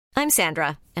I'm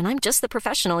Sandra, and I'm just the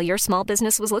professional your small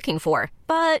business was looking for.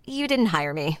 But you didn't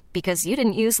hire me because you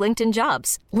didn't use LinkedIn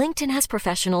Jobs. LinkedIn has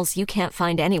professionals you can't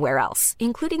find anywhere else,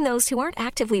 including those who aren't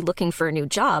actively looking for a new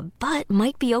job, but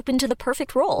might be open to the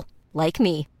perfect role, like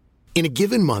me. In a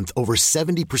given month, over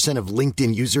 70% of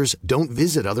LinkedIn users don't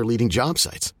visit other leading job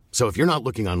sites. So if you're not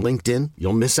looking on LinkedIn,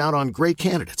 you'll miss out on great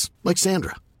candidates like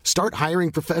Sandra. Start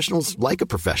hiring professionals like a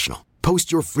professional.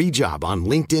 Post your free job on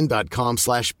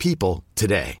linkedin.com/people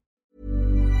today.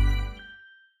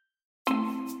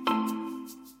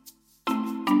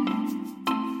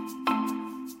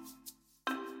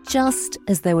 Just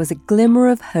as there was a glimmer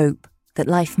of hope that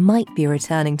life might be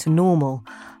returning to normal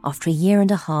after a year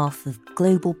and a half of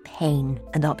global pain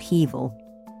and upheaval,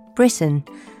 Britain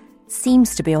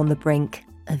seems to be on the brink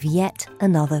of yet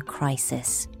another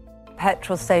crisis.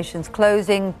 Petrol stations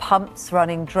closing, pumps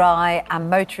running dry, and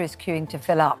motorists queuing to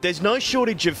fill up. There's no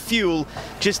shortage of fuel,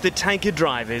 just the tanker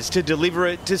drivers to deliver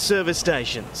it to service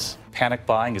stations. Panic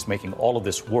buying is making all of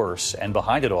this worse, and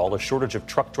behind it all, a shortage of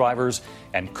truck drivers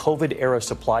and COVID-era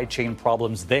supply chain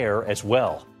problems there as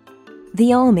well.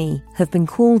 The army have been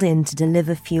called in to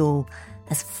deliver fuel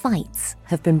as fights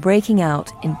have been breaking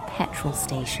out in petrol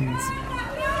stations.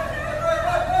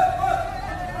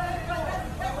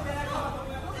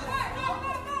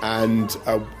 And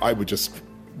I would just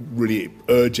really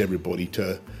urge everybody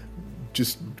to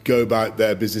just go about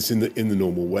their business in the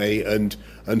normal way and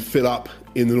fill up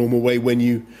in the normal way when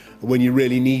you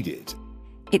really need it.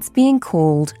 It's being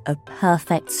called a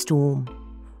perfect storm.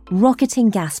 Rocketing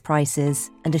gas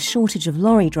prices and a shortage of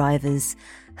lorry drivers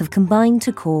have combined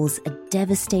to cause a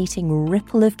devastating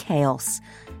ripple of chaos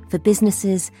for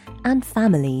businesses and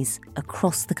families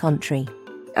across the country.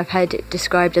 I've heard it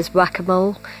described as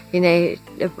whack-a-mole. You know,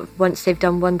 once they've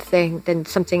done one thing, then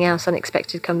something else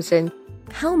unexpected comes in.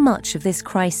 How much of this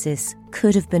crisis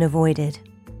could have been avoided?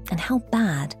 And how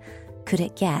bad could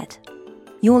it get?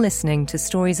 You're listening to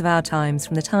Stories of Our Times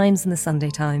from The Times and The Sunday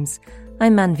Times.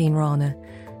 I'm Manveen Rana.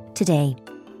 Today,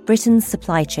 Britain's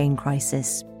supply chain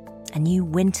crisis. A new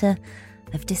winter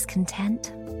of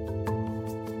discontent.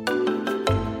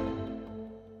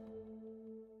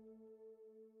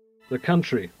 The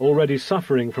country, already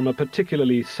suffering from a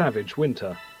particularly savage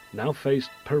winter, now faced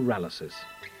paralysis.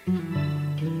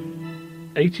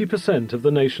 80% of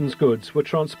the nation's goods were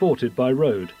transported by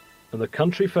road, and the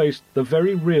country faced the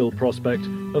very real prospect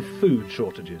of food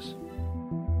shortages.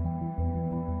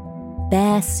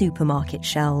 Bare supermarket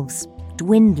shelves,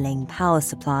 dwindling power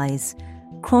supplies,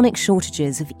 chronic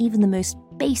shortages of even the most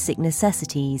basic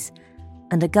necessities,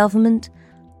 and a government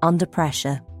under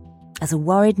pressure as a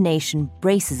worried nation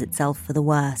braces itself for the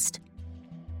worst.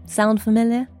 Sound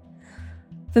familiar?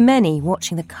 For many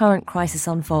watching the current crisis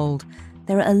unfold,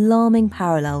 there are alarming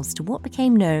parallels to what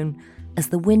became known as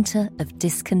the Winter of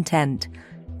Discontent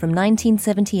from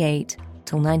 1978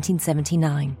 till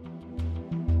 1979.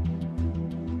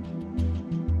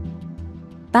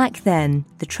 Back then,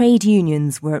 the trade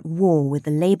unions were at war with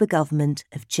the Labour government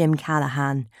of Jim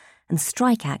Callaghan, and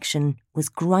strike action was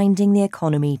grinding the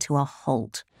economy to a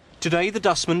halt. Today, the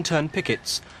dustmen turned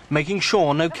pickets, making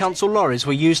sure no council lorries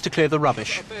were used to clear the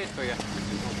rubbish.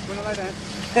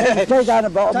 Straight down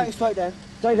the bottom. Take it straight down.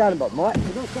 Straight down the bottom, right?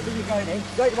 Don't stop when you're going in.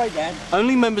 Straight away down.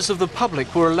 Only members of the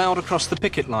public were allowed across the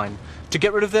picket line to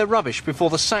get rid of their rubbish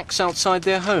before the sacks outside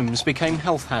their homes became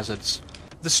health hazards.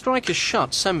 The strikers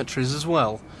shut cemeteries as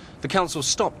well. The council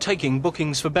stopped taking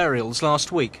bookings for burials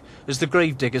last week as the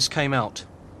gravediggers came out.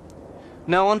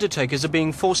 Now undertakers are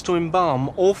being forced to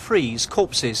embalm or freeze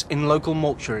corpses in local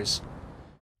mortuaries.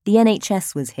 The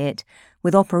NHS was hit,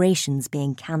 with operations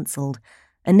being cancelled.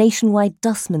 A nationwide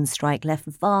dustman strike left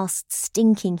vast,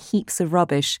 stinking heaps of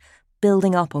rubbish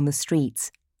building up on the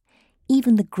streets.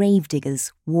 Even the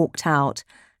gravediggers walked out,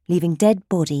 leaving dead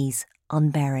bodies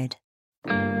unburied.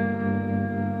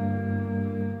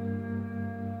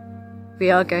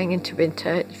 We are going into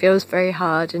winter. It feels very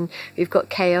hard, and we've got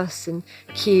chaos and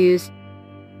queues.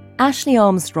 Ashley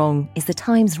Armstrong is the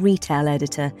Times retail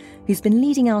editor who's been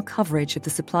leading our coverage of the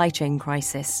supply chain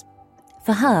crisis.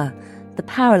 For her, the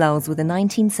parallels with the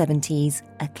 1970s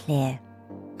are clear.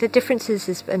 The differences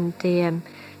is in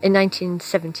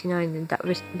 1979, in that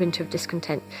winter of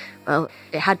discontent, well,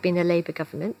 it had been a Labour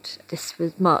government. This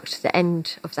marked the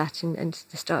end of that and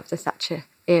the start of the Thatcher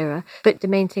era. But the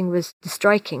main thing was the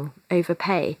striking over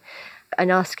pay and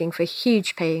asking for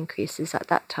huge pay increases at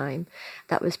that time.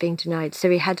 That was being denied. So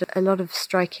we had a lot of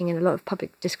striking and a lot of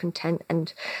public discontent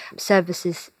and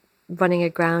services running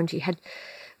aground. You had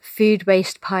food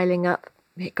waste piling up.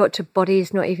 It got to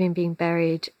bodies not even being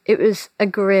buried. It was a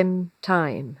grim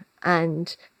time.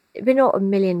 And we're not a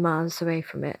million miles away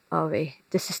from it, are we?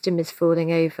 The system is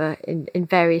falling over in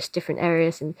various different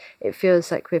areas, and it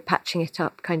feels like we're patching it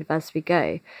up kind of as we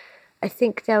go. I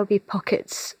think there'll be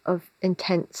pockets of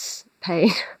intense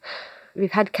pain.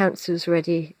 We've had councils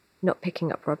already not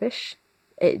picking up rubbish.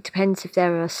 It depends if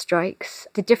there are strikes.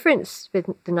 The difference with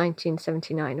the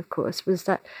 1979, of course, was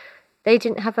that they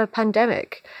didn't have a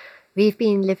pandemic. We've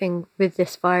been living with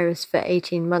this virus for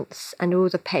 18 months, and all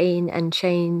the pain and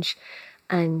change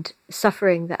and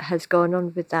suffering that has gone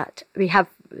on with that. We have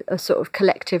a sort of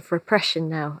collective repression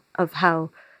now of how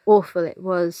awful it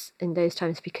was in those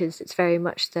times, because it's very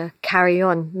much the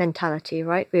carry-on mentality,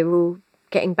 right? We're all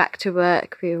getting back to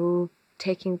work, we're all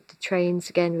taking the trains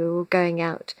again, we're all going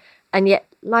out. And yet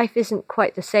life isn't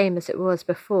quite the same as it was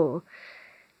before,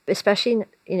 especially,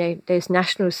 those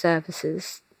national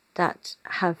services that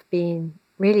have been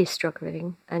really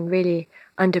struggling and really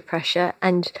under pressure.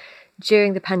 And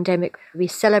during the pandemic, we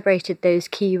celebrated those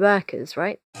key workers,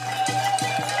 right?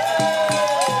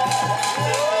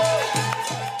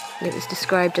 It was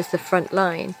described as the front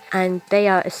line, and they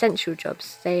are essential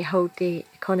jobs. They hold the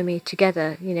economy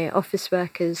together. Office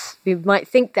workers, we might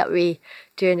think that we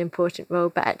do an important role,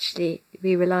 but actually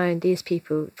we rely on these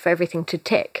people for everything to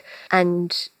tick.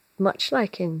 And much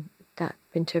like in that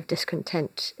winter of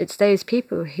discontent, it's those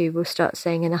people who will start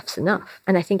saying enough's enough.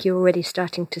 And I think you're already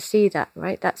starting to see that,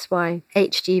 right? That's why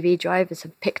HGV drivers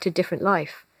have picked a different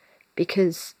life,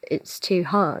 because it's too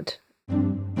hard.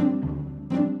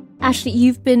 Ashley,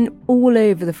 you've been all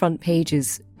over the front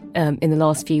pages in the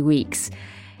last few weeks.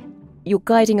 You're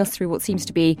guiding us through what seems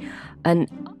to be an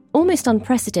almost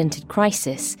unprecedented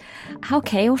crisis. How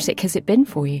chaotic has it been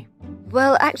for you?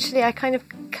 Well, actually, I kind of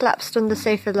collapsed on the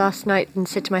sofa last night and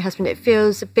said to my husband, it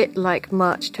feels a bit like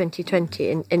March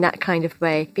 2020 in that kind of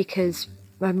way, because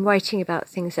I'm writing about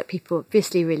things that people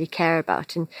obviously really care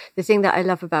about. And the thing that I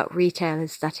love about retail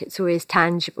is that it's always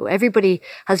tangible. Everybody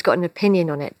has got an opinion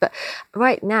on it. But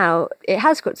right now, it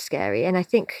has got scary. And I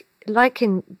think, like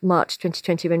in March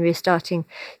 2020, when we were starting,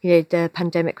 the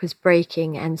pandemic was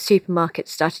breaking and supermarkets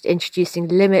started introducing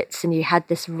limits, and you had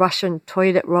this rush on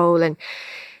toilet roll, and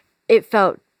it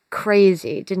felt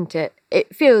crazy, didn't it?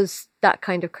 It feels that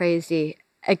kind of crazy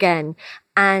again.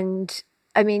 And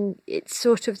I mean, it's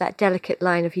sort of that delicate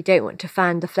line of you don't want to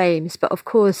fan the flames. But of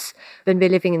course, when we're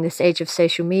living in this age of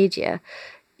social media,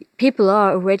 people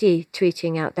are already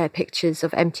tweeting out their pictures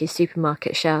of empty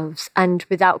supermarket shelves and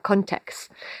without context.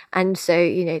 And so,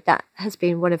 that has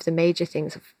been one of the major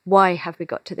things of why have we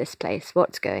got to this place?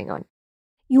 What's going on?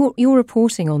 You're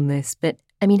reporting on this, but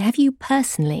I mean, have you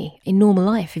personally, in normal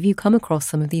life, have you come across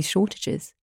some of these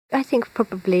shortages? I think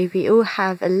probably we all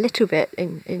have a little bit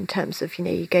in terms of,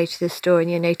 you go to the store and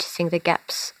you're noticing the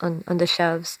gaps on the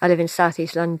shelves. I live in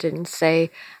southeast London, so,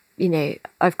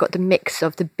 I've got the mix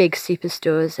of the big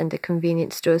superstores and the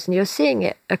convenience stores, and you're seeing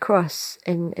it across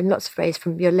in lots of ways,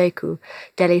 from your local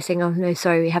deli saying, oh, no,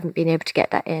 sorry, we haven't been able to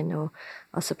get that in, or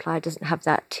our supplier doesn't have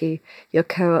that, to your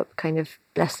co-op kind of,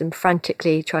 bless them,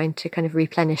 frantically trying to kind of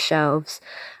replenish shelves.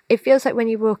 It feels like when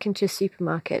you walk into a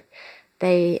supermarket,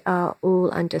 they are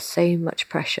all under so much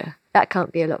pressure. That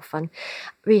can't be a lot of fun.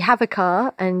 We have a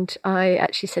car, and I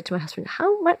actually said to my husband,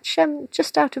 how much,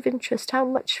 just out of interest, how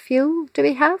much fuel do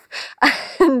we have?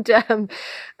 And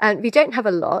we don't have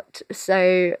a lot,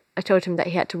 so I told him that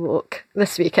he had to walk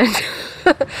this weekend.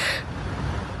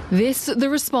 This, the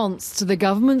response to the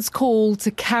government's call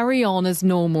to carry on as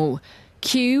normal.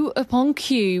 Queue upon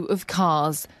queue of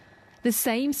cars. The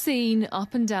same scene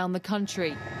up and down the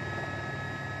country.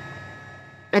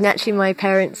 And actually my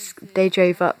parents, they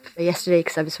drove up yesterday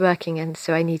because I was working, and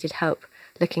so I needed help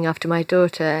looking after my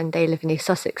daughter, and they live in East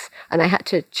Sussex. And I had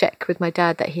to check with my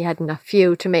dad that he had enough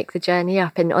fuel to make the journey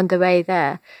up. And on the way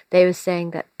there, they were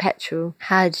saying that petrol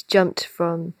had jumped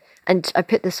from, and I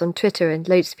put this on Twitter and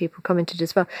loads of people commented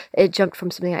as well, it jumped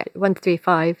from something like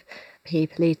 135p per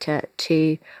litre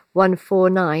to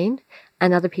 149.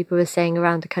 And other people were saying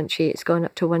around the country it's gone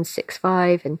up to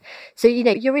 165. And so,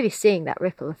 you're really seeing that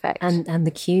ripple effect. And the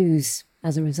queues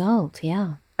as a result,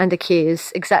 yeah. And the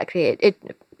queues, exactly.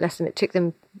 It bless them, it took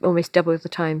them almost double the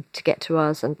time to get to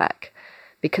ours and back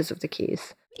because of the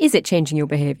queues. Is it changing your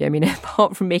behaviour? I mean,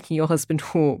 apart from making your husband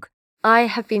walk? I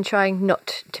have been trying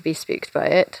not to be spooked by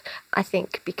it. I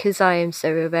think because I am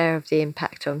so aware of the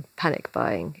impact on panic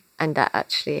buying, and that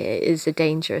actually is a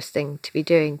dangerous thing to be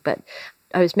doing. But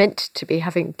I was meant to be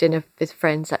having dinner with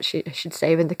friends, actually, I should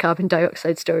say, when the carbon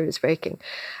dioxide story was breaking.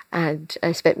 And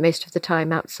I spent most of the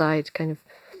time outside, kind of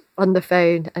on the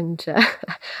phone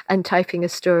and typing a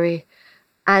story.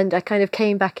 And I kind of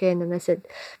came back in and I said,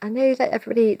 I know that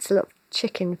everybody eats a lot of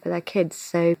chicken for their kids,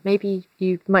 so maybe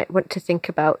you might want to think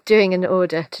about doing an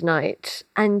order tonight.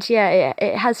 And yeah,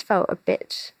 it has felt a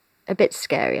bit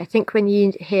scary. I think when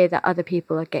you hear that other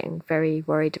people are getting very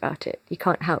worried about it, you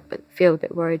can't help but feel a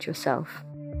bit worried yourself.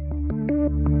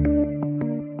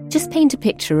 Just paint a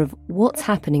picture of what's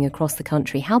happening across the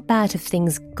country. How bad have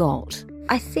things got?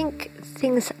 I think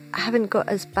things haven't got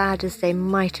as bad as they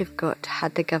might have got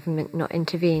had the government not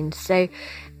intervened. So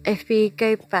if we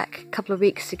go back a couple of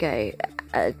weeks ago,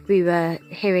 we were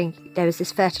hearing there was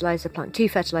this fertiliser plant, 2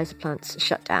 fertiliser plants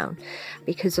shut down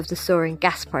because of the soaring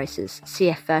gas prices.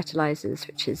 CF Fertilisers,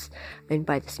 which is owned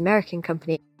by this American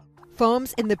company.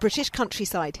 Farms in the British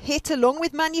countryside hit along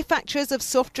with manufacturers of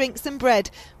soft drinks and bread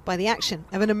by the action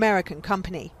of an American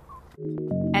company.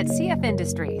 At CF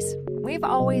Industries, we've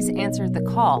always answered the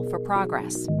call for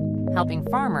progress, helping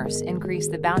farmers increase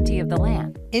the bounty of the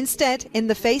land. Instead, in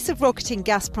the face of rocketing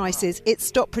gas prices, it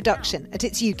stopped production at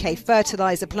its UK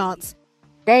fertiliser plants.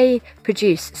 They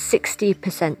produce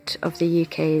 60% of the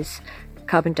UK's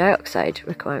carbon dioxide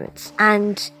requirements.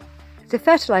 And the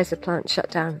fertiliser plant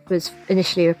shutdown was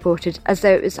initially reported as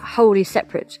though it was wholly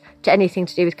separate to anything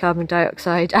to do with carbon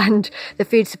dioxide and the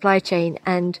food supply chain.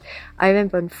 And I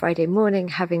remember on Friday morning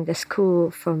having this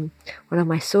call from one of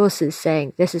my sources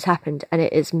saying this has happened and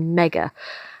it is mega.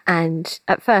 And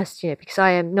at first, because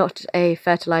I am not a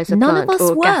fertiliser plant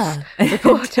or gas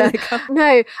reporter,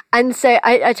 no. And so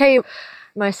I tell you,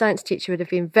 my science teacher would have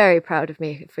been very proud of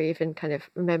me for even kind of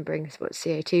remembering what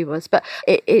CO2 was. But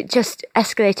it just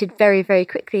escalated very, very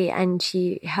quickly. And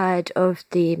she heard of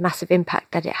the massive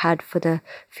impact that it had for the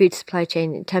food supply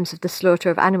chain in terms of the slaughter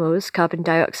of animals. Carbon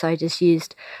dioxide is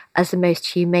used as the most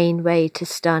humane way to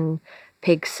stun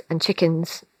pigs and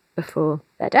chickens before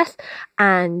their death.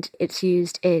 And it's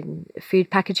used in food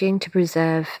packaging to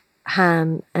preserve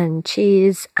ham and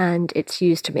cheese, and it's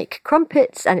used to make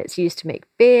crumpets, and it's used to make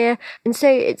beer. And so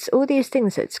it's all these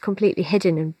things that's completely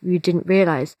hidden and you didn't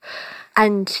realise.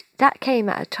 And that came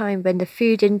at a time when the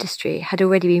food industry had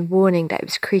already been warning that it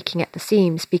was creaking at the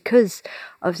seams because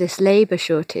of this labour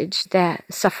shortage they're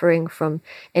suffering from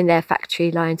in their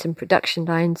factory lines and production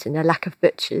lines, and a lack of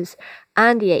butchers,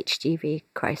 and the HGV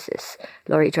crisis,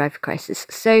 lorry driver crisis.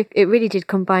 So it really did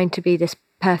combine to be this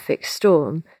perfect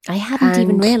storm. I hadn't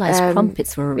even realised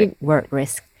crumpets were at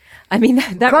risk. I mean,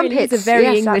 that really is a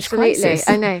very English crisis.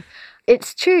 I know.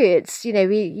 It's true. It's,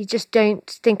 you just don't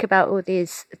think about all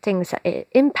these things that it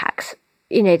impacts.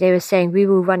 They were saying we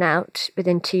will run out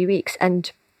within 2 weeks,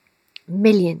 and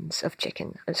millions of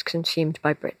chicken is consumed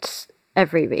by Brits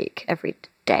every week, every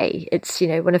day. It's,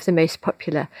 one of the most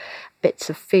popular bits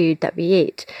of food that we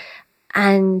eat.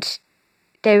 And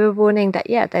they were warning that,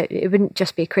 that it wouldn't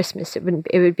just be Christmas. It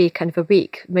would be kind of a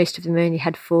week. Most of them only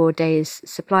had 4 days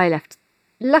supply left.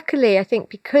 Luckily, I think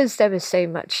because there was so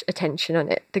much attention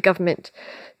on it, the government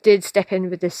did step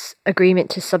in with this agreement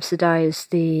to subsidise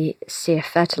the CF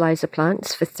fertiliser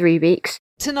plants for 3 weeks.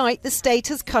 Tonight, the state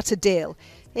has cut a deal.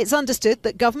 It's understood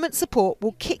that government support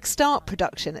will kickstart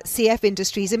production at CF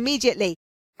Industries immediately.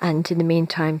 And in the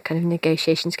meantime, kind of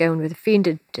negotiations go on with the food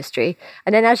industry.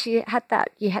 And then as you had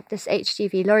that, you had this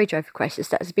HGV lorry driver crisis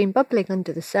that has been bubbling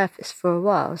under the surface for a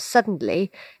while,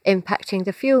 suddenly impacting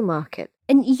the fuel market.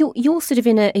 And you're sort of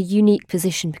in a unique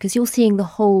position because you're seeing the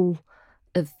whole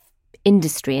of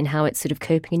industry and how it's sort of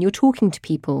coping. And you're talking to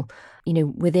people,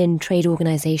 within trade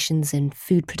organisations and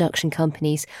food production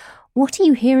companies. What are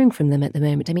you hearing from them at the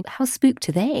moment? I mean, how spooked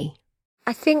are they?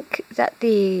 I think that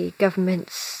the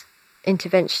government's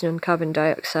intervention on carbon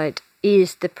dioxide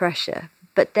eased the pressure,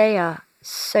 but they are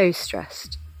so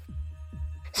stressed.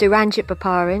 So Ranjit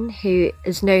Boparan, who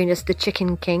is known as the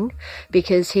Chicken King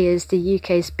because he is the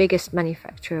UK's biggest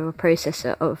manufacturer or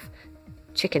processor of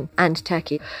chicken and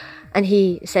turkey, and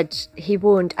he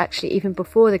warned actually even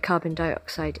before the carbon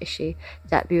dioxide issue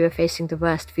that we were facing the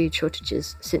worst food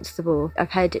shortages since the war.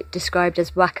 I've heard it described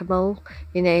as whack-a-mole.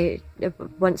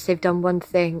 Once they've done one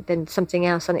thing, then something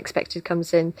else unexpected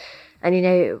comes in.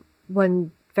 And,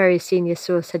 one very senior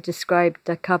source had described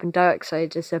the carbon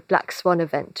dioxide as a black swan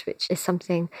event, which is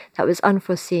something that was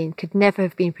unforeseen, could never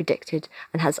have been predicted,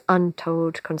 and has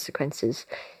untold consequences,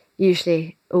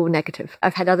 usually all negative.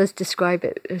 I've had others describe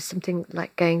it as something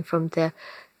like going from the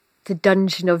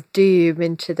dungeon of doom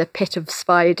into the pit of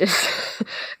spiders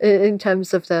in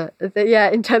terms of the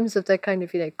kind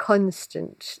of,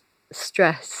 constant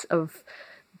stress of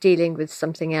dealing with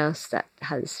something else that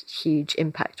has huge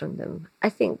impact on them. I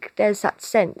think there's that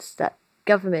sense that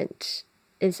government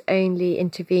is only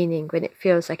intervening when it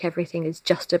feels like everything is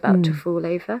just about to fall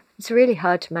over. It's really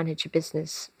hard to manage a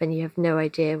business when you have no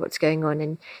idea what's going on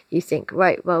and you think,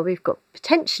 right, well, we've got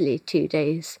potentially 2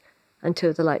 days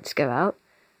until the lights go out,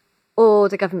 or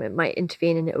the government might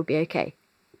intervene and it will be okay.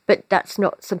 But that's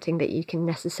not something that you can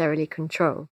necessarily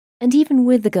control. And even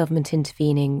with the government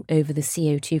intervening over the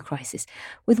CO2 crisis,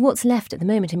 with what's left at the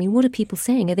moment, I mean, what are people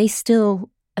saying? Are they still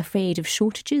afraid of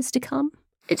shortages to come?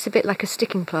 It's a bit like a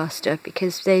sticking plaster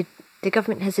because the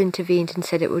government has intervened and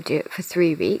said it will do it for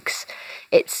 3 weeks.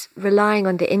 It's relying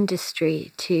on the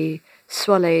industry to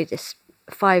swallow this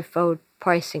 5-fold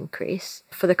price increase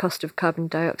for the cost of carbon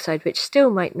dioxide, which still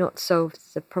might not solve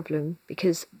the problem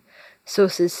because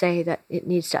sources say that it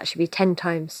needs to actually be 10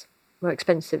 times more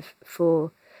expensive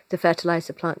for the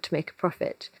fertiliser plant to make a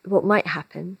profit. What might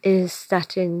happen is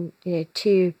that in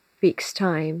 2 weeks'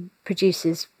 time,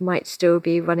 producers might still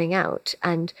be running out.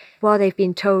 And while they've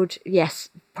been told, yes,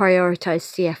 prioritise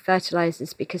CF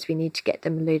fertilisers because we need to get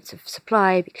them loads of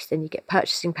supply because then you get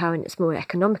purchasing power and it's more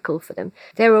economical for them,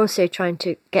 they're also trying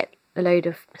to get a load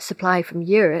of supply from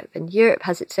Europe, and Europe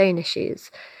has its own issues.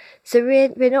 So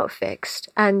we're not fixed.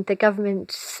 And the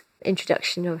government's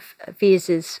introduction of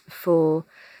visas for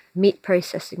meat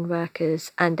processing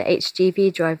workers and the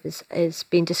HGV drivers is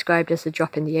being described as a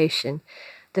drop in the ocean.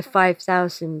 The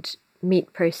 5,000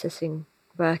 meat processing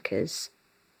workers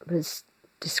was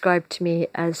described to me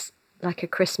as like a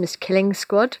Christmas killing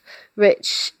squad,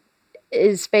 which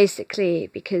is basically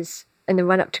because in the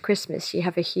run-up to Christmas, you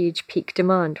have a huge peak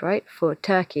demand, right, for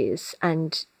turkeys,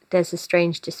 and there's a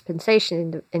strange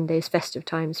dispensation in those festive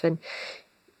times when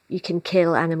you can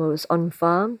kill animals on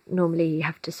farm. Normally you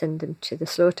have to send them to the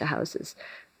slaughterhouses.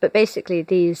 But basically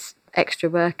these extra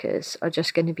workers are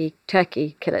just going to be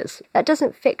turkey killers. That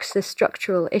doesn't fix the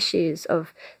structural issues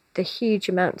of the huge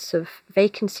amounts of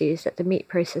vacancies that the meat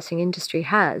processing industry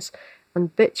has on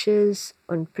butchers,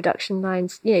 on production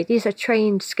lines. These are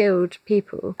trained, skilled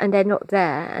people, and they're not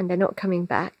there and they're not coming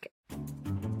back.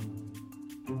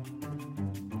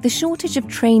 The shortage of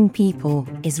trained people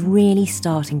is really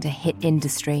starting to hit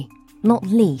industry, not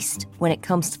least when it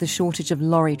comes to the shortage of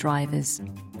lorry drivers.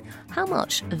 How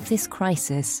much of this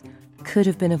crisis could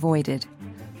have been avoided?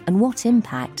 And what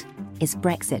impact is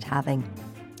Brexit having?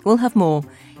 We'll have more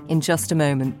in just a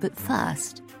moment, but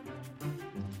first...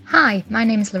 Hi, my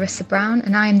name is Larissa Brown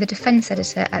and I am the Defence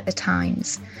Editor at The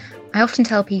Times. I often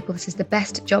tell people this is the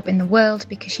best job in the world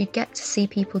because you get to see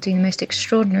people doing the most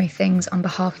extraordinary things on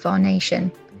behalf of our nation.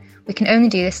 We can only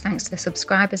do this thanks to the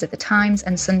subscribers at The Times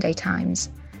and Sunday Times.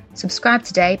 Subscribe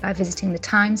today by visiting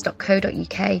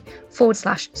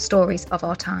thetimes.co.uk/stories of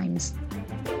our times.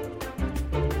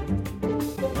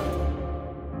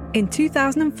 In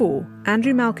 2004,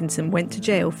 Andrew Malkinson went to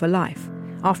jail for life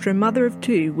after a mother of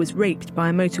 2 was raped by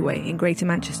a motorway in Greater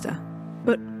Manchester.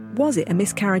 But was it a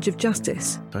miscarriage of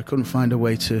justice? I couldn't find a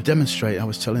way to demonstrate I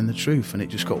was telling the truth, and it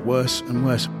just got worse and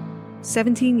worse.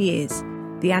 17 years,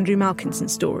 the Andrew Malkinson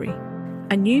story.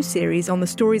 A new series on the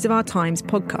Stories of Our Times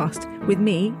podcast with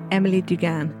me, Emily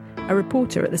Dugan, a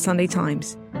reporter at the Sunday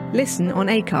Times. Listen on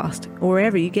Acast or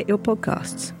wherever you get your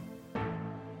podcasts.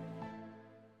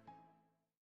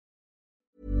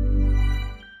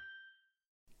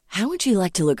 How would you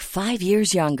like to look 5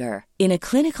 years younger? In a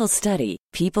clinical study,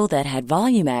 people that had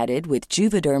volume added with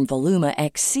Juvederm Voluma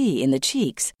XC in the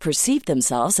cheeks perceived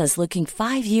themselves as looking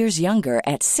 5 years younger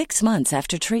at 6 months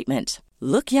after treatment.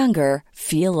 Look younger,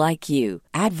 feel like you.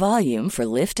 Add volume for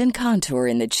lift and contour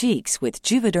in the cheeks with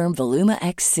Juvederm Voluma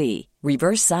XC.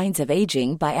 Reverse signs of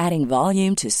aging by adding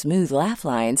volume to smooth laugh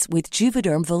lines with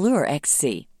Juvederm Volure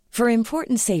XC. For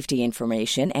important safety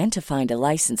information and to find a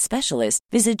licensed specialist,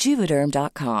 visit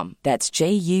Juvederm.com. That's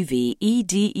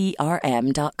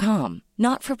JUVEDERM.com.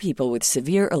 Not for people with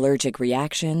severe allergic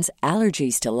reactions,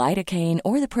 allergies to lidocaine,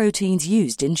 or the proteins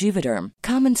used in Juvederm.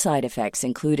 Common side effects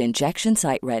include injection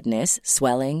site redness,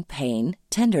 swelling, pain,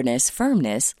 tenderness,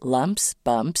 firmness, lumps,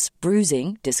 bumps,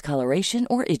 bruising, discoloration,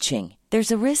 or itching.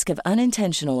 There's a risk of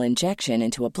unintentional injection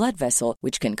into a blood vessel,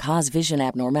 which can cause vision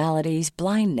abnormalities,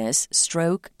 blindness,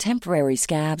 stroke, temporary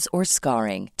scabs, or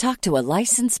scarring. Talk to a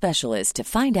licensed specialist to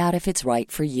find out if it's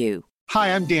right for you.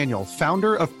 Hi, I'm Daniel,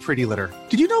 founder of Pretty Litter.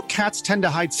 Did you know cats tend to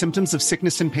hide symptoms of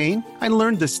sickness and pain? I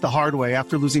learned this the hard way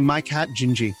after losing my cat,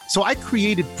 Gingy. So I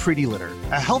created Pretty Litter,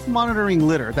 a health monitoring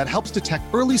litter that helps detect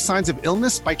early signs of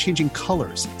illness by changing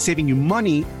colors, saving you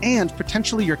money and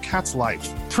potentially your cat's life.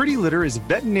 Pretty Litter is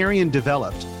veterinarian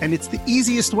developed, and it's the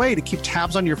easiest way to keep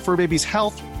tabs on your fur baby's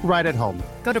health right at home.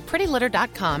 Go to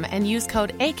prettylitter.com and use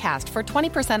code ACAST for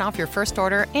 20% off your first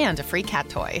order and a free cat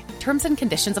toy. Terms and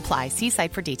conditions apply. See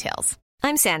site for details.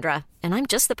 I'm Sandra, and I'm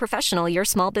just the professional your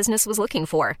small business was looking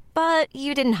for. But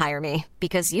you didn't hire me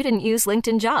because you didn't use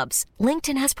LinkedIn Jobs.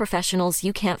 LinkedIn has professionals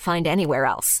you can't find anywhere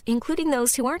else, including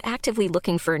those who aren't actively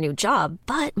looking for a new job,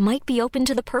 but might be open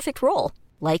to the perfect role.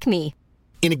 like me.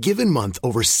 In a given month,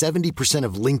 over 70%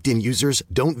 of LinkedIn users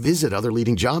don't visit other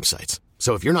leading job sites.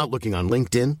 So if you're not looking on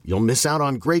LinkedIn, you'll miss out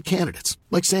on great candidates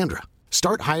like Sandra.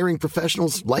 Start hiring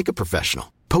professionals like a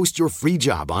professional. Post your free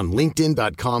job on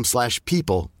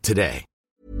linkedin.com/people today.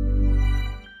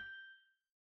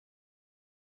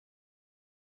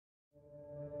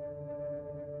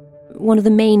 One of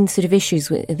the main sort of issues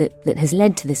that has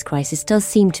led to this crisis does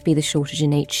seem to be the shortage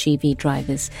in HGV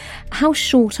drivers. How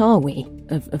short are we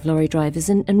of lorry drivers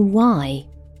and why?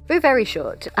 We're very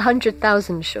short,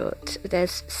 100,000 short.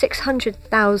 There's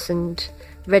 600,000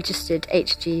 registered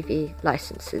HGV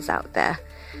licences out there,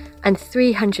 and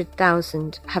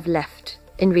 300,000 have left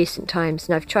in recent times.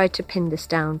 And I've tried to pin this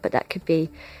down, but that could be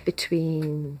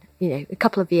between, a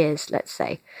couple of years, let's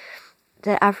say.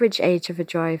 The average age of a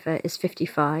driver is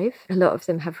 55. A lot of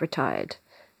them have retired.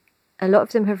 A lot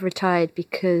of them have retired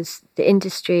because the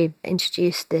industry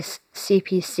introduced this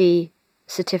CPC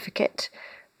certificate,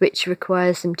 which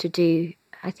requires them to do,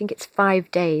 I think it's 5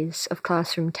 days of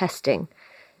classroom testing.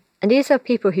 And these are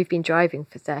people who've been driving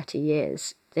for 30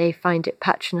 years. They find it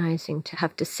patronising to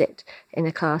have to sit in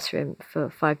a classroom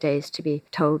for 5 days to be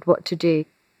told what to do.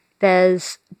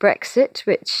 There's Brexit,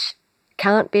 which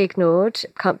can't be ignored,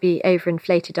 can't be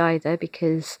overinflated either,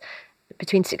 because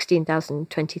between 16,000 and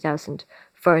 20,000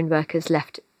 foreign workers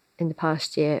left in the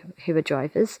past year who are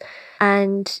drivers.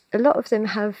 And a lot of them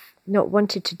have not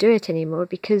wanted to do it anymore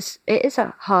because it is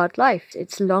a hard life.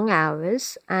 It's long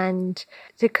hours and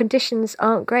the conditions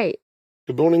aren't great.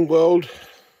 Good morning, world.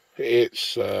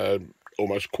 It's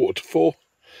almost 4:15.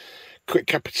 Quick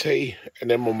cup of tea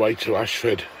and then on my way to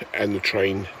Ashford and the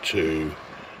train to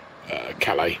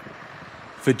Calais.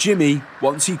 For Jimmy,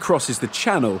 once he crosses the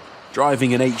channel,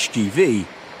 driving an HGV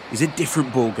is a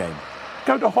different ballgame.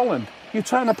 Go to Holland, you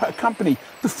turn up at a company,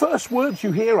 the first words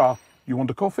you hear are, "You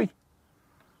want a coffee?"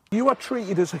 You are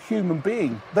treated as a human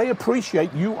being. They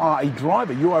appreciate you are a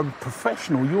driver, you are a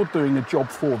professional, you're doing a job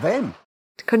for them.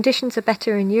 The conditions are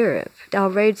better in Europe. Our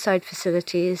roadside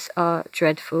facilities are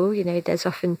dreadful. There's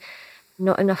often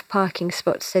not enough parking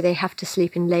spots, so they have to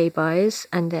sleep in lay-bys,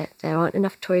 and there aren't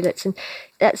enough toilets. And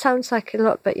that sounds like a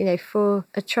lot, but for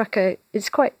a trucker it's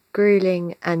quite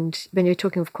grueling, and when you're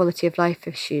talking of quality of life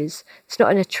issues, it's not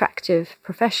an attractive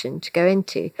profession to go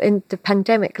into. In the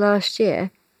pandemic last year,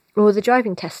 all the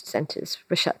driving test centres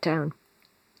were shut down.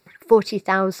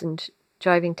 40,000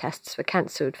 driving tests were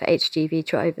cancelled for HGV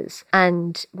drivers,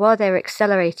 and while they're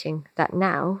accelerating that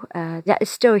now, that is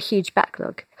still a huge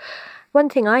backlog. One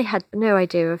thing I had no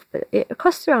idea of, but it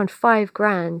costs around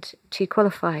 $5,000 to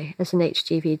qualify as an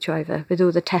HGV driver with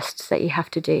all the tests that you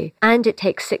have to do. And it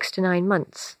takes 6 to 9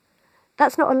 months.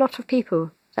 That's not a lot of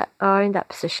people that are in that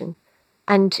position.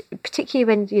 And particularly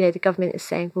when, the government is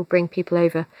saying we'll bring people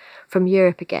over from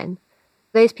Europe again,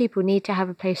 those people need to have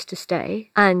a place to stay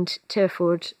and to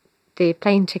afford the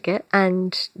plane ticket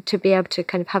and to be able to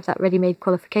kind of have that ready-made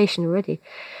qualification already.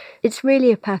 It's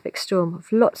really a perfect storm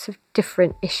of lots of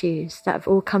different issues that have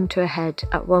all come to a head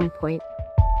at one point.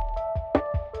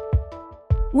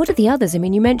 What are the others? I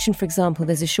mean, you mentioned, for example,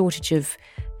 there's a shortage of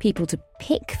people to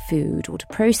pick food or to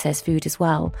process food as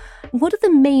well. What are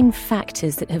the main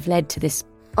factors that have led to this?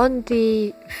 On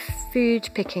the food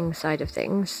picking side of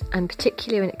things, and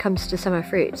particularly when it comes to summer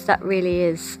fruits, that really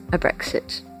is a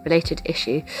Brexit-related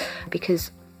issue,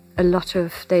 because a lot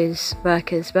of those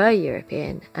workers were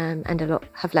European, and a lot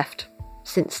have left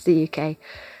since the UK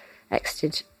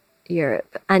exited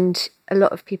Europe. And a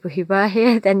lot of people who were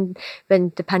here, then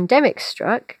when the pandemic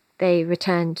struck, they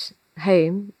returned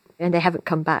home and they haven't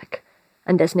come back.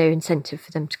 And there's no incentive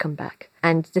for them to come back.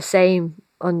 And the same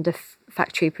on the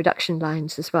factory production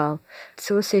lines as well.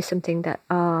 It's also something that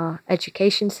our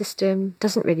education system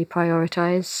doesn't really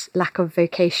prioritise. Lack of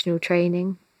vocational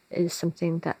training is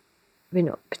something that we're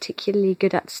not particularly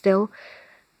good at still.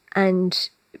 And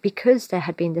because there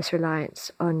had been this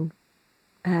reliance on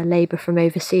labour from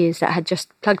overseas that had just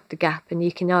plugged the gap, and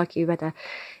you can argue whether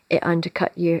it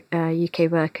undercut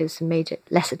UK workers and made it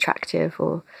less attractive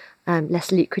or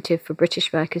less lucrative for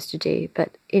British workers to do.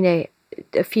 But,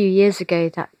 a few years ago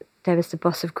that there was the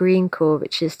boss of Greencore,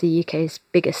 which is the UK's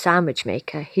biggest sandwich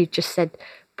maker, who just said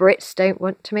Brits don't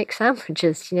want to make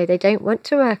sandwiches. They don't want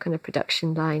to work on a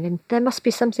production line, and there must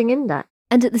be something in that.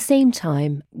 And at the same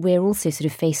time, we're also sort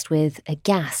of faced with a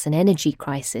gas and energy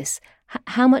crisis.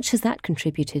 How much has that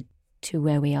contributed to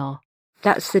where we are?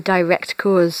 That's the direct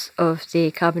cause of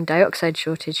the carbon dioxide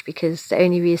shortage, because the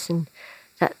only reason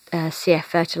that CF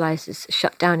Fertilisers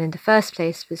shut down in the first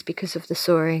place was because of the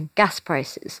soaring gas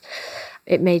prices.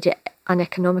 It made it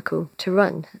uneconomical to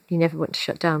run. You never want to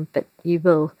shut down, but you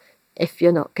will if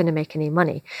you're not going to make any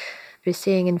money. We're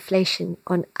seeing inflation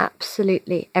on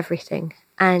absolutely everything.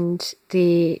 And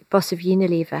the boss of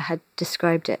Unilever had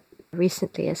described it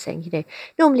recently as saying,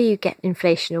 normally you get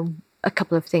inflation on a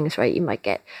couple of things, right? You might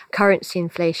get currency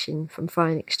inflation from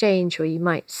foreign exchange, or you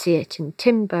might see it in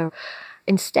timber.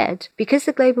 Instead, because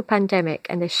the global pandemic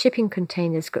and the shipping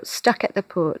containers got stuck at the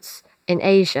ports in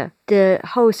Asia, the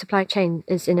whole supply chain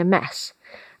is in a mess.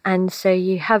 And so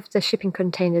you have the shipping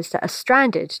containers that are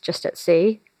stranded just at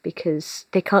sea because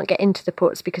they can't get into the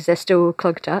ports because they're still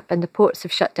clogged up, and the ports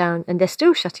have shut down, and they're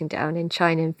still shutting down in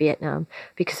China and Vietnam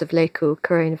because of local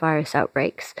coronavirus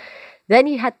outbreaks. Then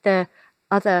you had the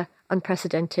other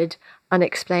unprecedented,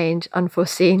 unexplained,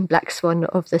 unforeseen black swan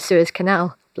of the Suez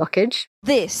Canal blockage.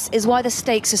 This is why the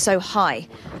stakes are so high.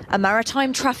 A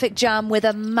maritime traffic jam with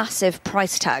a massive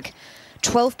price tag.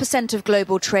 12% of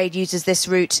global trade uses this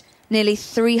route, nearly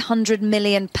 £300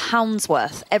 million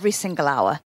worth every single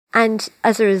hour. And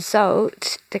as a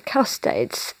result, the cost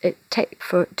that it takes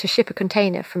to ship a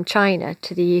container from China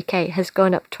to the UK has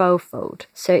gone up 12-fold.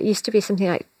 So it used to be something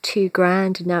like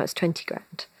 $2,000 and now it's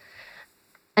 $20,000.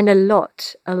 And a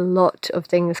lot of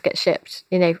things get shipped,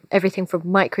 everything from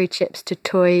microchips to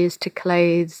toys to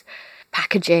clothes,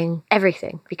 packaging,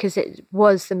 everything, because it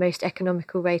was the most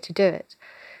economical way to do it.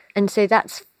 And so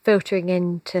that's filtering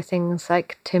into things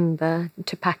like timber,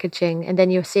 to packaging, and then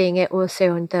you're seeing it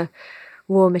also on the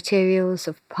raw materials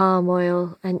of palm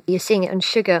oil, and you're seeing it on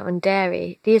sugar, on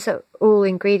dairy. These are all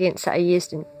ingredients that are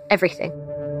used in everything.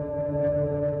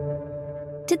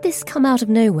 Did this come out of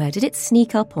nowhere? Did it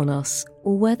sneak up on us?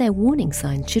 Or were there warning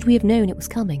signs? Should we have known it was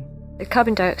coming? The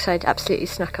carbon dioxide absolutely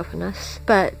snuck up on us.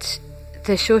 But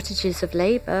the shortages of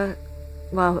labour,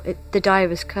 the die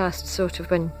was cast sort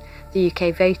of when the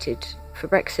UK voted for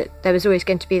Brexit. There was always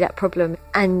going to be that problem.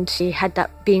 And you had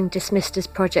that being dismissed as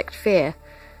Project Fear.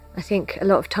 I think a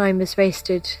lot of time was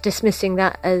wasted dismissing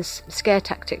that as scare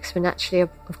tactics when actually,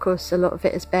 of course, a lot of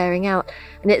it is bearing out.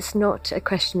 And it's not a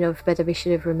question of whether we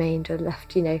should have remained or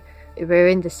left, We're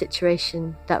in the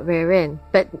situation that we're in.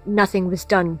 But nothing was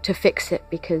done to fix it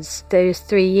because those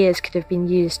 3 years could have been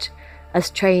used as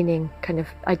training, kind of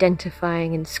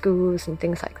identifying in schools and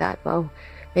things like that. Well,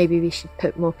 maybe we should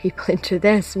put more people into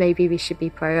this. Maybe we should be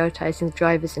prioritising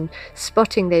drivers and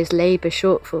spotting those labour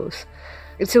shortfalls.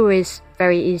 It's always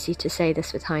very easy to say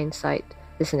this with hindsight,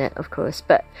 isn't it, of course?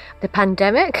 But the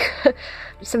pandemic,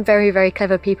 some very, very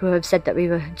clever people have said that we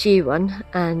were due one,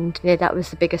 and that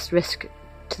was the biggest risk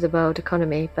to the world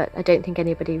economy, but I don't think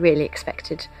anybody really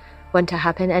expected one to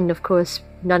happen. And of course,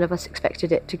 none of us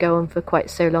expected it to go on for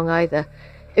quite so long either.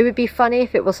 It would be funny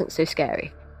if it wasn't so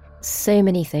scary. So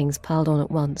many things piled on at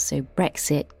once. So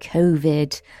Brexit,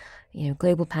 COVID,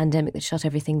 global pandemic that shut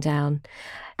everything down.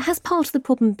 Has part of the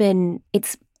problem been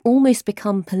it's almost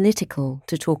become political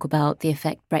to talk about the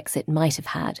effect Brexit might have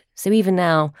had? So even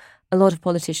now, a lot of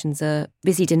politicians are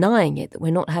busy denying it, that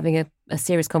we're not having a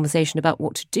serious conversation about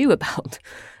what to do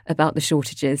about the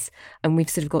shortages. And we've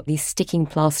sort of got these sticking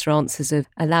plaster answers of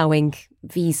allowing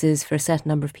visas for a certain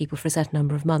number of people for a certain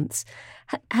number of months.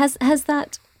 Has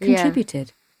that contributed?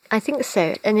 Yeah, I think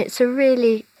so. And it's a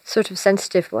really sort of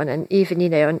sensitive one. And even,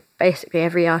 on basically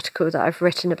every article that I've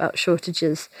written about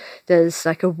shortages, there's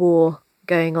like a war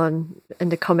going on in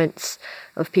the comments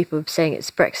of people saying it's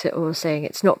Brexit or saying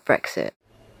it's not Brexit.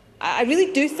 I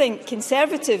really do think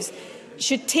Conservatives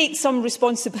should take some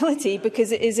responsibility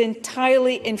because it is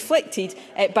entirely inflicted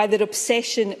by their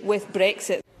obsession with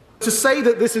Brexit. To say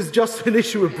that this is just an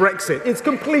issue of Brexit, it's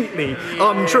completely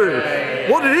untrue.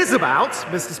 What it is about,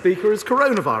 Mr. Speaker, is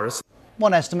coronavirus.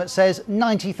 One estimate says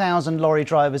 90,000 lorry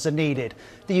drivers are needed.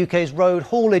 The UK's Road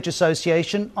Haulage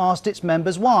Association asked its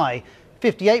members why.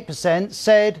 58%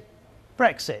 said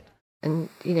Brexit. And,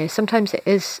 sometimes it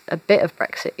is a bit of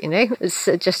Brexit, it's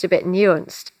just a bit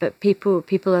nuanced. But people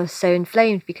are so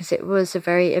inflamed because it was a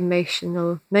very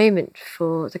emotional moment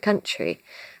for the country.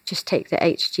 Just take the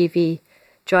HGV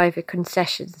driver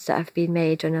concessions that have been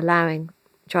made on allowing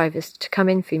drivers to come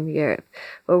in from Europe.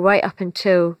 Well, right up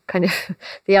until kind of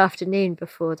the afternoon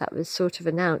before that was sort of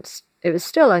announced, it was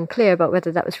still unclear about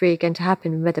whether that was really going to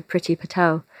happen and whether Priti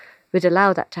Patel would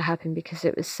allow that to happen because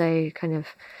it was so kind of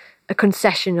a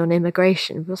concession on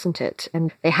immigration, wasn't it?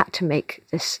 And they had to make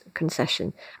this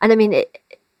concession. And I mean,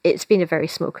 it's been a very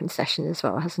small concession as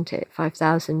well, hasn't it?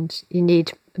 5,000. You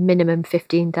need a minimum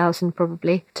 15,000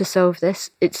 probably to solve this.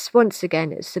 It's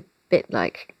a bit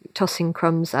like tossing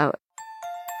crumbs out.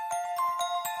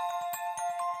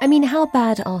 I mean, how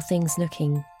bad are things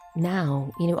looking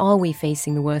now? Are we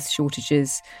facing the worst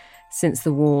shortages since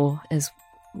the war, as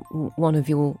one of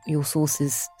your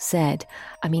sources said?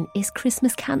 I mean, is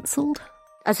Christmas cancelled?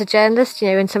 As a journalist,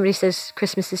 when somebody says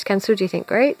Christmas is cancelled, you think,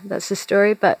 great, that's the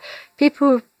story. But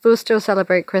people will still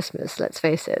celebrate Christmas, let's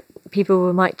face it.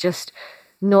 People might just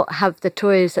not have the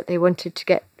toys that they wanted to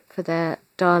get for their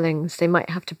darlings. They might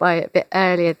have to buy it a bit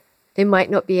earlier. They might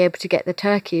not be able to get the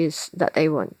turkeys that they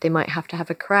want. They might have to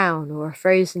have a crown or a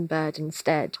frozen bird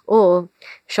instead. Or,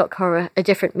 shock horror, a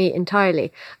different meat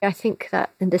entirely. I think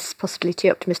that, and this is possibly too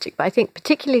optimistic, but I think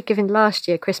particularly given last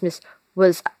year, Christmas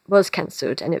was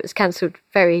cancelled, and it was cancelled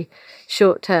very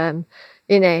short term,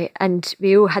 and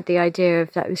we all had the idea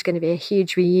of that was going to be a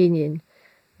huge reunion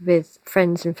with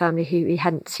friends and family who we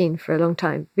hadn't seen for a long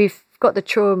time. We've got the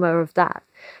trauma of that.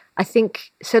 I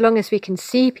think so long as we can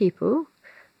see people,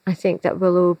 I think that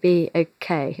we'll all be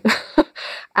okay.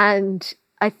 And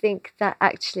I think that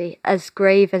actually, as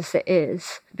grave as it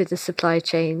is with the supply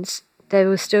chains, there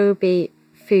will still be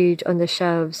food on the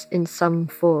shelves in some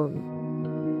form.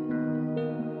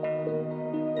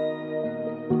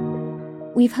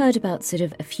 We've heard about sort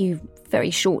of a few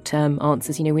very short-term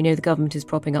answers. We know the government is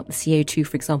propping up the CO2,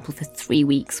 for example, for 3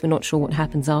 weeks. We're not sure what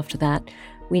happens after that.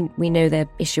 We know they're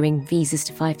issuing visas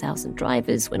to 5,000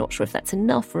 drivers. We're not sure if that's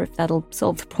enough or if that'll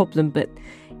solve the problem, but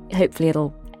hopefully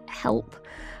it'll help.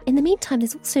 In the meantime,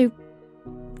 there's also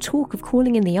talk of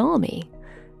calling in the army.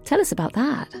 Tell us about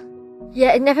that.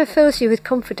 Yeah, it never fills you with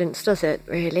confidence, does it,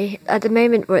 really? At the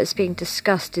moment, what is being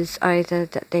discussed is either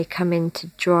that they come in to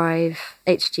drive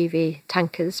HGV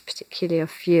tankers, particularly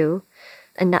of fuel,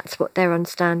 and that's what they're on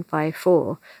standby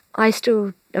for. I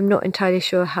still am not entirely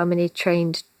sure how many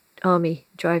trained army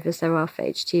drivers there are for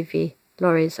HGV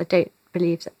lorries. I don't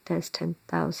believe that there's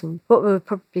 10,000. What we'll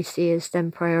probably see is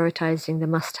them prioritising the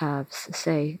must-haves,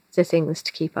 so the things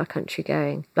to keep our country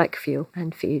going, like fuel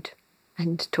and food.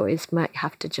 And toys might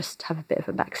have to just have a bit of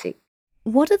a backseat.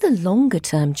 What are the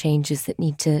longer-term changes that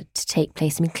need to take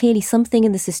place? I mean, clearly something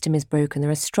in the system is broken. There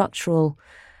are structural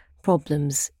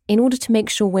problems. In order to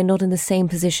make sure we're not in the same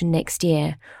position next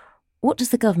year, what does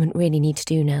the government really need to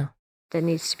do now? There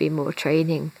needs to be more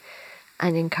training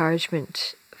and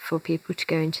encouragement for people to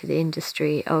go into the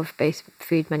industry of both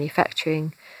food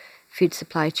manufacturing, food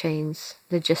supply chains,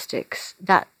 logistics.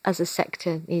 That, as a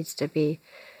sector, needs to be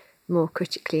more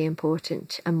critically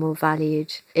important and more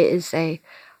valued. It is a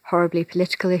horribly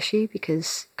political issue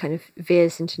because kind of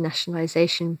veers into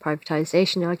nationalisation,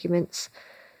 privatisation arguments,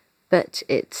 but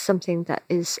it's something that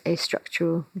is a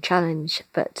structural challenge.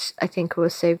 But I think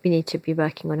also we need to be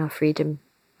working on our freedom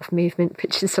of movement,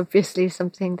 which is obviously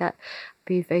something that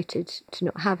we voted to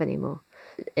not have anymore.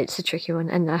 It's a tricky one,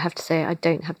 and I have to say I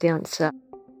don't have the answer.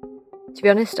 To be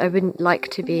honest, I wouldn't like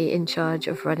to be in charge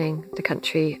of running the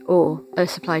country or a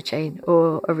supply chain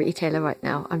or a retailer right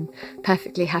now. I'm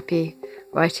perfectly happy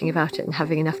writing about it and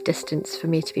having enough distance for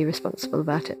me to be responsible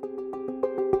about it.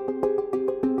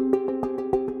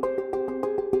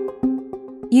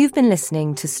 You've been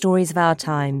listening to Stories of Our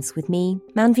Times with me,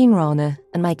 Manveen Rana,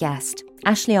 and my guest,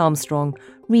 Ashley Armstrong,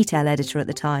 retail editor at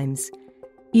The Times.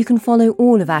 You can follow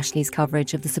all of Ashley's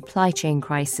coverage of the supply chain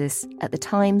crisis at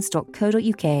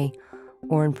thetimes.co.uk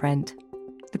or in print.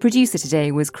 The producer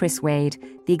today was Chris Wade,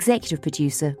 the executive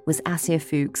producer was Assia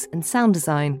Fuchs, and sound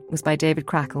design was by David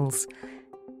Crackles.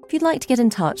 If you'd like to get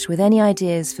in touch with any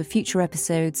ideas for future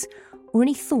episodes or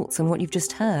any thoughts on what you've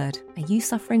just heard, are you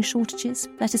suffering shortages?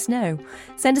 Let us know.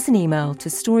 Send us an email to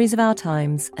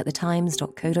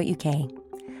storiesofourtimes@thetimes.co.uk.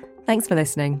 Thanks for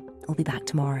listening. I'll be back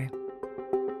tomorrow.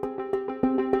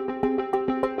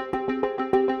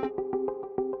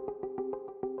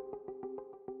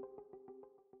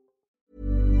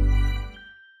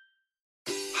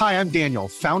 Hi, I'm Daniel,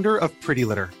 founder of Pretty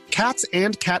Litter. Cats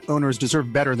and cat owners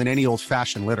deserve better than any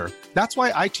old-fashioned litter. That's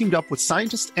why I teamed up with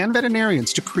scientists and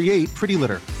veterinarians to create Pretty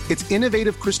Litter. Its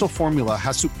innovative crystal formula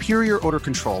has superior odor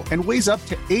control and weighs up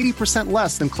to 80%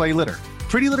 less than clay litter.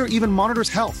 Pretty Litter even monitors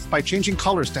health by changing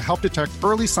colors to help detect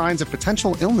early signs of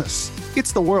potential illness.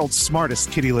 It's the world's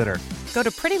smartest kitty litter. Go to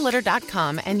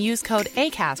prettylitter.com and use code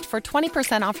ACAST for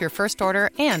 20% off your first order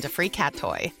and a free cat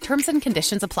toy. Terms and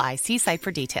conditions apply. See site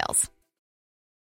for details.